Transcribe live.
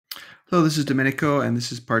Hello, this is Domenico, and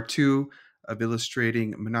this is part two of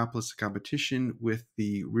illustrating monopolistic competition with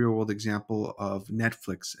the real-world example of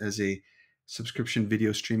Netflix as a subscription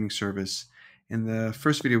video streaming service. In the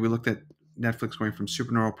first video, we looked at Netflix going from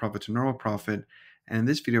supernormal profit to normal profit, and in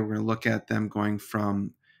this video, we're going to look at them going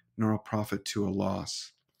from normal profit to a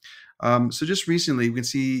loss. So just recently, we can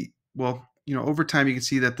see, over time, you can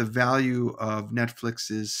see that the value of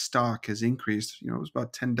Netflix's stock has increased. It was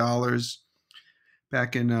about $10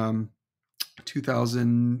 back in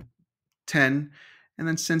 2010. And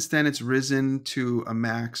then since then, it's risen to a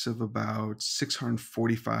max of about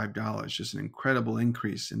 $645, just an incredible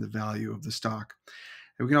increase in the value of the stock.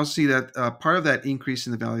 And we can also see that part of that increase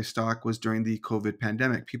in the value of stock was during the COVID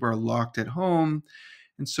pandemic. People are locked at home,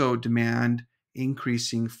 and so demand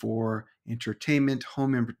increasing for entertainment,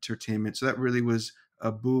 home entertainment. So that really was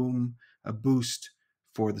a boom, a boost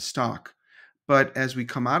for the stock. But as we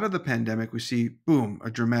come out of the pandemic, we see, boom,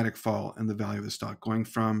 a dramatic fall in the value of the stock, going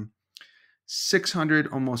from $600,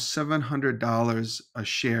 almost $700 a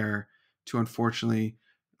share to, unfortunately,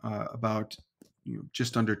 about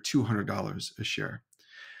just under $200 a share.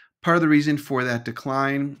 Part of the reason for that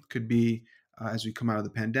decline could be, as we come out of the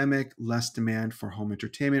pandemic, less demand for home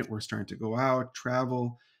entertainment. We're starting to go out,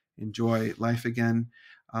 travel, enjoy life again,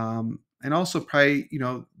 and also probably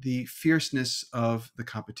the fierceness of the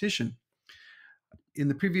competition. In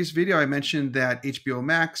the previous video, I mentioned that HBO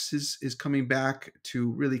Max is coming back to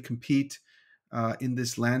really compete in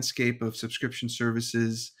this landscape of subscription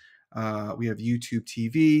services. We have YouTube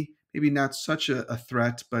TV, maybe not such a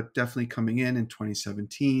threat, but definitely coming in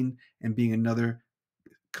 2017 and being another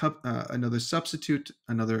substitute,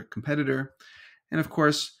 another competitor. And of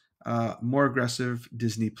course, more aggressive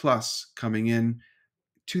Disney Plus coming in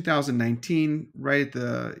 2019, right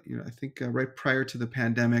at right prior to the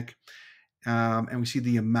pandemic. And we see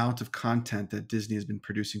the amount of content that Disney has been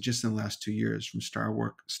producing just in the last 2 years, from Star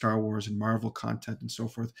Wars and Marvel content and so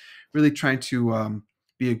forth, really trying to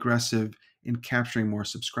be aggressive in capturing more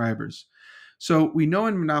subscribers. So we know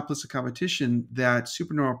in monopolistic competition that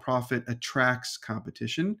supernormal profit attracts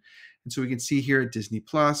competition. And so we can see here at Disney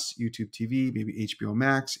Plus, YouTube TV, maybe HBO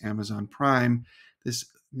Max, Amazon Prime,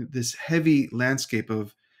 this heavy landscape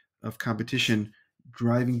of competition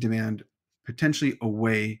driving demand potentially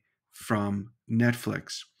away from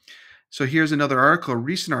Netflix. So here's another article, a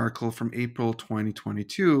recent article from April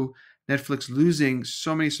 2022. Netflix losing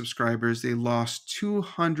so many subscribers. They lost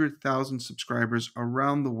 200,000 subscribers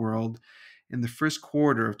around the world in the first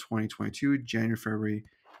quarter of 2022, January, February,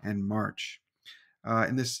 and March.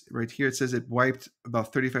 In this right here, it says it wiped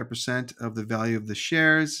about 35% of the value of the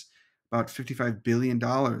shares, about $55 billion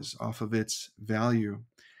off of its value.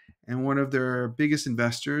 And one of their biggest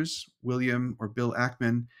investors, Bill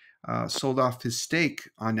Ackman, sold off his stake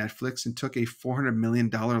on Netflix and took a $400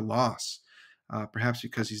 million loss, perhaps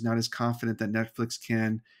because he's not as confident that Netflix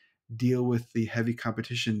can deal with the heavy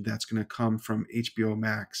competition that's going to come from HBO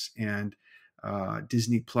Max and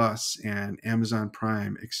Disney Plus and Amazon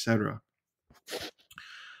Prime, etc.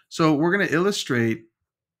 So we're going to illustrate,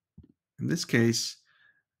 in this case,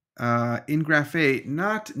 in graph A,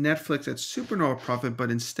 not Netflix at supernormal profit,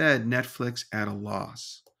 but instead Netflix at a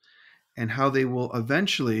loss, and how they will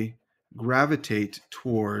eventually gravitate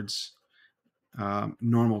towards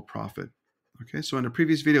normal profit. Okay, so in the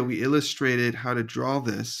previous video, we illustrated how to draw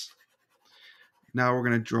this. Now we're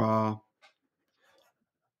going to draw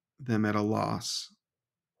them at a loss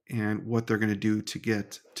and what they're going to do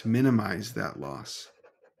to minimize that loss.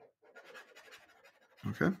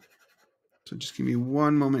 Okay, so just give me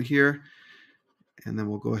one moment here, and then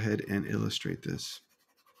we'll go ahead and illustrate this.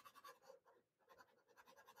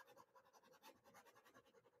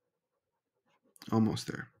 Almost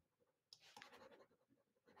there.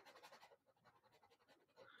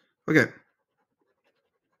 Okay.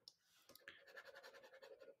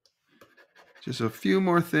 Just a few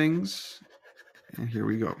more things, and here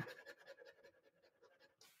we go.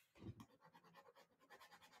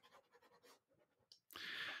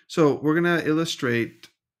 So we're going to illustrate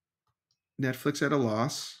Netflix at a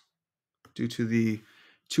loss due to the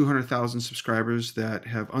 200,000 subscribers that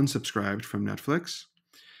have unsubscribed from Netflix.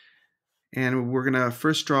 And we're going to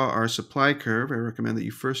first draw our supply curve. I recommend that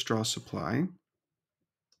you first draw supply.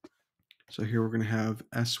 So here we're going to have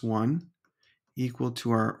S1 equal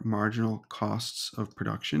to our marginal costs of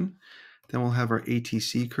production. Then we'll have our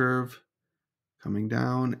ATC curve coming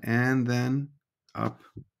down and then up.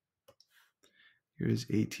 Here's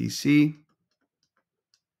ATC.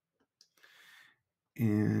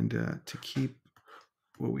 And to keep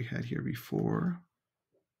what we had here before,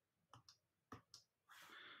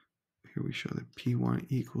 here we show that P1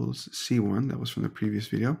 equals C1. That was from the previous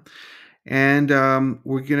video. And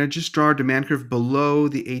we're going to just draw a demand curve below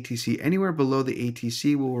the ATC. Anywhere below the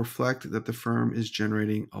ATC will reflect that the firm is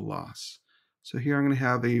generating a loss. So here I'm going to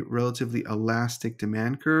have a relatively elastic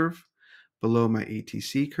demand curve below my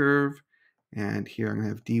ATC curve. And here I'm going to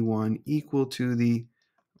have D1 equal to the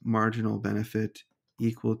marginal benefit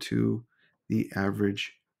equal to the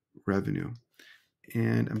average revenue.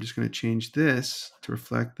 And I'm just going to change this to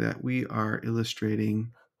reflect that we are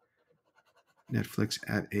illustrating Netflix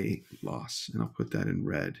at a loss. And I'll put that in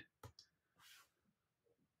red.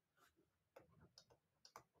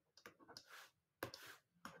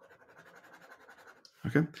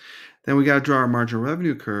 Okay. Then we got to draw our marginal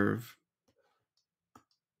revenue curve.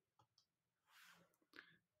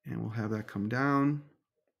 And we'll have that come down.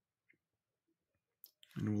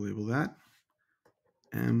 And we'll label that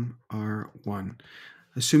MR1.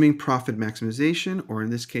 Assuming profit maximization, or in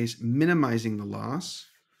this case, minimizing the loss.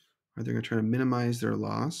 Right, they're going to try to minimize their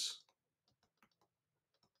loss.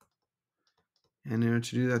 And in order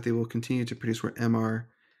to do that, they will continue to produce where MR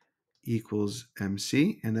equals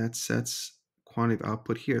MC, and that sets quantity of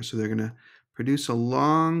output here. So they're going to produce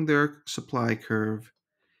along their supply curve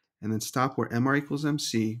and then stop where MR equals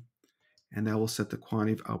MC, and that will set the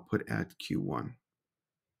quantity of output at Q1.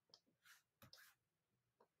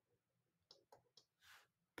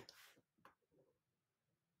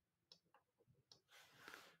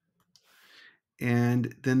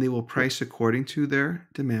 And then they will price according to their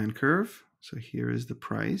demand curve. So here is the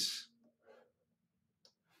price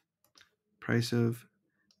of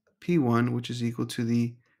P1, which is equal to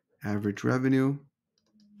the average revenue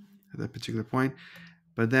at that particular point.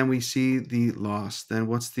 But then we see the loss. Then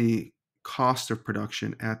what's the cost of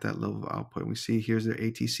production at that level of output? We see here's their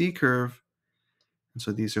ATC curve. And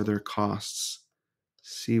so these are their costs,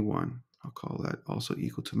 C1. I'll call that also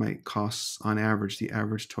equal to my costs on average, the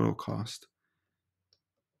average total cost.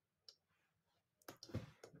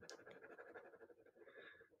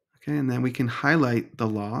 Okay, and then we can highlight the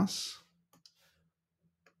loss.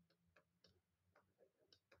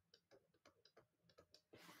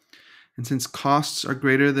 And since costs are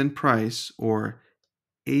greater than price, or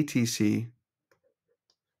ATC,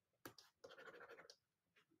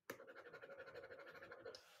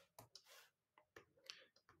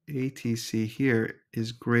 ATC here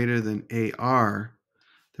is greater than AR,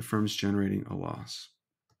 the firm's generating a loss.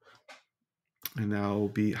 And that will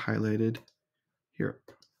be highlighted here.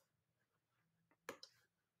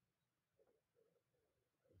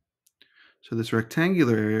 So this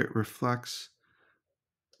rectangular area reflects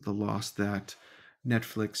the loss that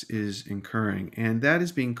Netflix is incurring. And that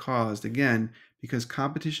is being caused, again, because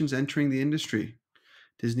competition's entering the industry.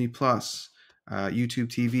 Disney Plus, YouTube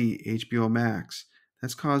TV, HBO Max.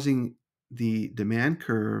 That's causing the demand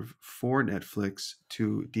curve for Netflix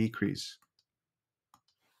to decrease.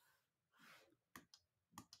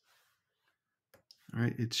 All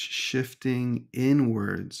right, it's shifting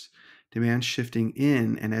inwards. Demand shifting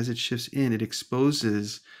in, and as it shifts in, it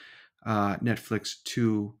exposes Netflix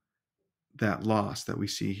to that loss that we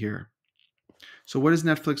see here. So what is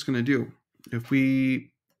Netflix going to do? If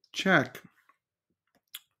we check,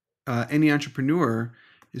 any entrepreneur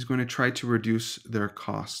is going to try to reduce their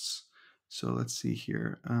costs. So let's see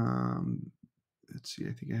here. Let's see,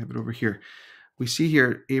 I think I have it over here. We see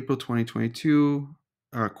here April 2022,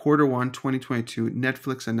 quarter one 2022,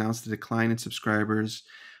 Netflix announced a decline in subscribers,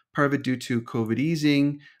 part of it due to COVID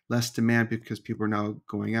easing, less demand because people are now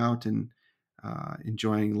going out and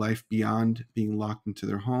enjoying life beyond being locked into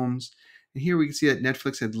their homes. And here we can see that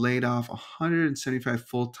Netflix had laid off 175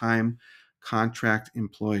 full-time contract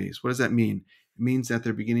employees. What does that mean? It means that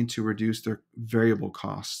they're beginning to reduce their variable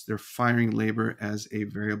costs. They're firing labor as a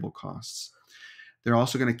variable costs. They're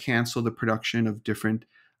also going to cancel the production of different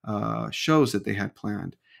shows that they had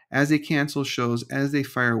planned. As they cancel shows, as they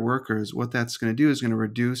fire workers, what that's going to do is going to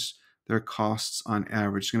reduce their costs on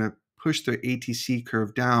average. It's going to push their ATC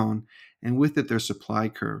curve down, and with it, their supply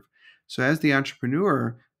curve. So as the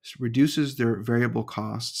entrepreneur reduces their variable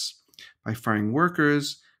costs by firing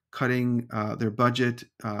workers, cutting their budget,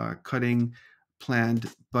 cutting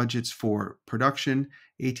planned budgets for production,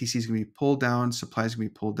 ATC is going to be pulled down, supply is going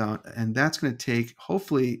to be pulled down, and that's going to take,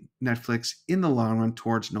 hopefully, Netflix in the long run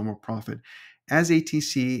towards normal profit. As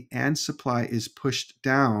ATC and supply is pushed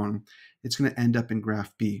down, it's going to end up in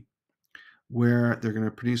graph B, where they're going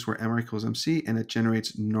to produce where MR equals MC, and it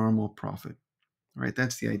generates normal profit. All right,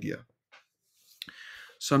 that's the idea.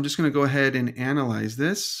 So I'm just going to go ahead and analyze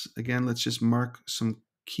this. Again, let's just mark some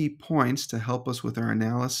key points to help us with our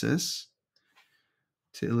analysis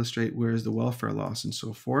to illustrate where is the welfare loss and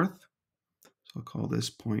so forth. So I'll call this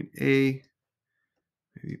point A,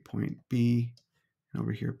 maybe point B, and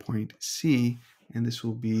over here point C, and this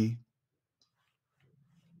will be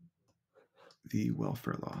the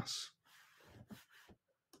welfare loss.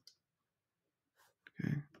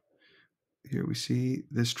 Okay. Here we see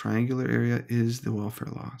this triangular area is the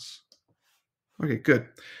welfare loss. Okay, good.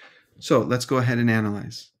 So let's go ahead and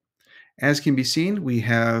analyze. As can be seen, we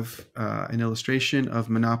have an illustration of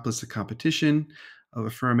monopolistic competition of a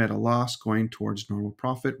firm at a loss going towards normal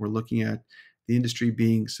profit. We're looking at the industry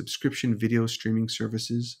being subscription video streaming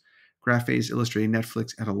services. Graph A is illustrating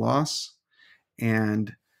Netflix at a loss,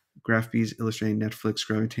 and Graph B is illustrating Netflix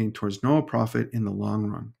gravitating towards normal profit in the long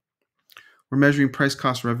run. We're measuring price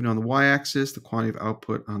cost revenue on the y-axis, the quantity of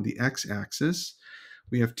output on the x-axis.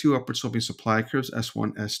 We have two upward sloping supply curves,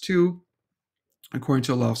 S1, S2. According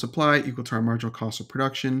to a law of supply equal to our marginal cost of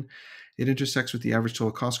production, it intersects with the average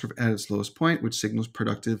total cost curve at its lowest point, which signals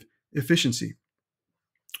productive efficiency.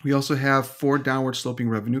 We also have four downward sloping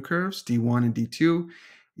revenue curves, D1 and D2,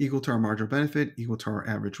 equal to our marginal benefit, equal to our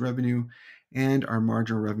average revenue, and our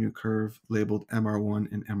marginal revenue curve labeled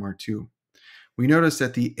MR1 and MR2. We notice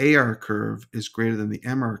that the AR curve is greater than the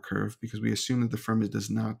MR curve because we assume that the firm does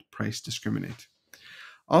not price discriminate.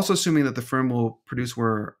 Also assuming that the firm will produce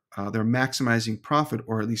where they're maximizing profit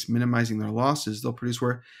or at least minimizing their losses, they'll produce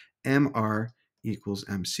where MR equals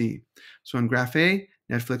MC. So in graph A,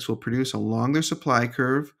 Netflix will produce along their supply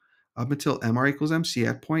curve up until MR equals MC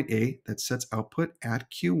at point A that sets output at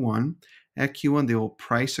Q1. At Q1, they will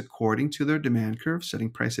price according to their demand curve, setting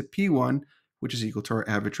price at P1, which is equal to our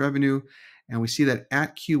average revenue. And we see that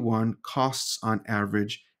at Q1, costs on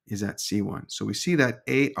average is at C1. So we see that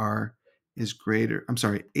ATC is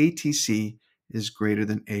greater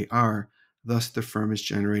than AR. Thus, the firm is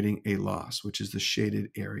generating a loss, which is the shaded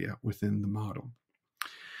area within the model.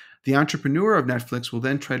 The entrepreneur of Netflix will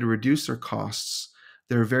then try to reduce their costs,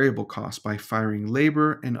 their variable costs, by firing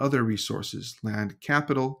labor and other resources, land,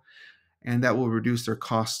 capital, and that will reduce their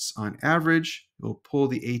costs on average. It will pull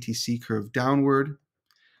the ATC curve downward,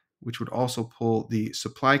 which would also pull the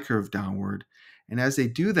supply curve downward. And as they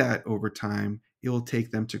do that over time, it will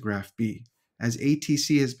take them to graph B. As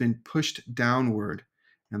ATC has been pushed downward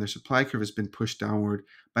and their supply curve has been pushed downward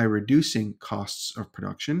by reducing costs of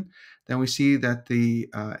production, then we see that the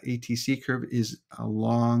ATC curve is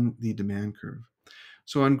along the demand curve.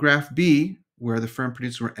 So on graph B, where the firm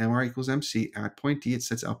produces where MR equals MC at point D, it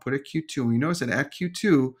sets output at Q2. And we notice that at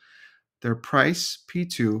Q2, their price,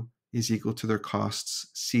 P2, is equal to their costs,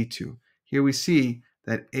 C2. Here we see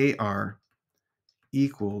that AR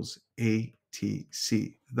equals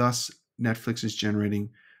ATC. Thus, Netflix is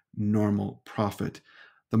generating normal profit.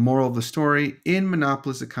 The moral of the story, in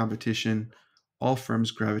monopolistic competition, all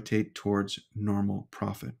firms gravitate towards normal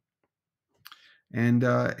profit. And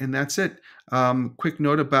that's it. Quick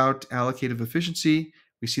note about allocative efficiency.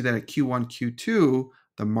 We see that at Q1, Q2,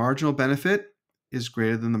 the marginal benefit is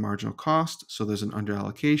greater than the marginal cost. So there's an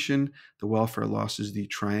underallocation. The welfare loss is the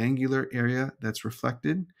triangular area that's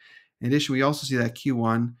reflected. In addition, we also see that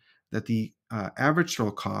Q1, that the average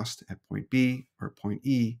total cost at point B or point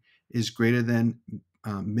E is greater than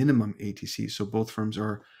minimum ATC. So both firms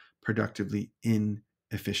are productively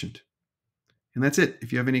inefficient. And that's it.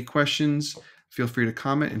 If you have any questions, feel free to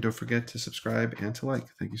comment and don't forget to subscribe and to like.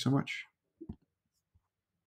 Thank you so much.